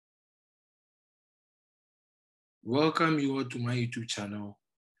Welcome you all to my YouTube channel.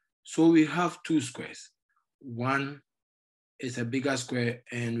 So we have two squares. One is a bigger square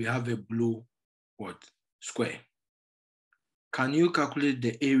and we have a blue square. Can you calculate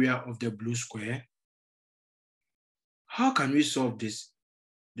the area of the blue square? How can we solve this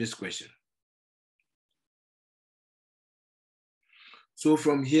question? So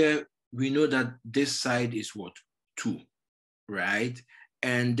from here, we know that this side is 2, right?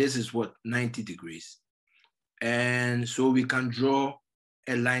 And this is 90 degrees. And so we can draw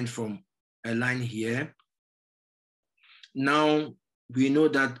a line here. Now we know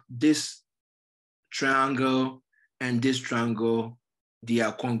that this triangle and this triangle, they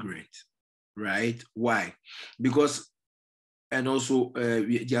are congruent, right? Why? Because, and also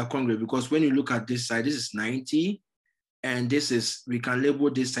they are congruent because when you look at this side, this is 90, and this is, we can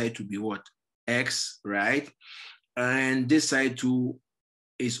label this side to be X, right? And this side too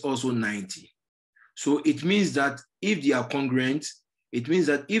is also 90. So it means that if they are congruent, it means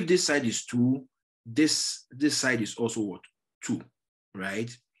that if this side is 2, this side is also 2, right?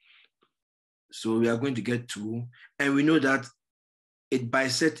 So we are going to get 2, and we know that it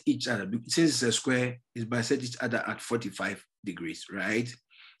bisects each other. Since it's a square, it bisects each other at 45 degrees, right?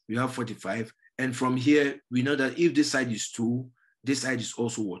 We have 45, and from here, we know that if this side is 2, this side is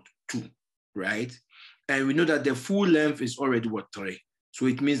also 2, right? And we know that the full length is already 3. So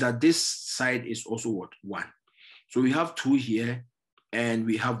it means that this side is also 1. So we have 2 here and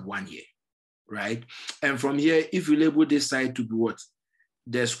we have 1 here, right? And from here, if you label this side to be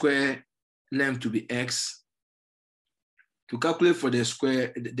the square length to be X, to calculate for the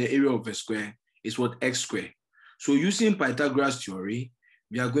square, the area of a square is X squared. So using Pythagoras theory,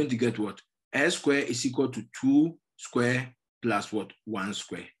 we are going to get S squared is equal to 2 square plus 1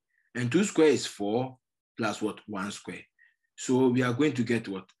 square. And 2 square is 4 plus 1 square. So we are going to get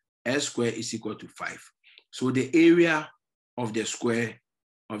S squared is equal to 5. So the area of the square,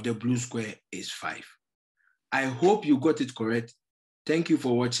 of the blue square, is 5. I hope you got it correct. Thank you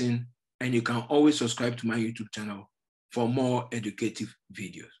for watching, and you can always subscribe to my YouTube channel for more educative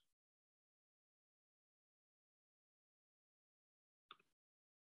videos.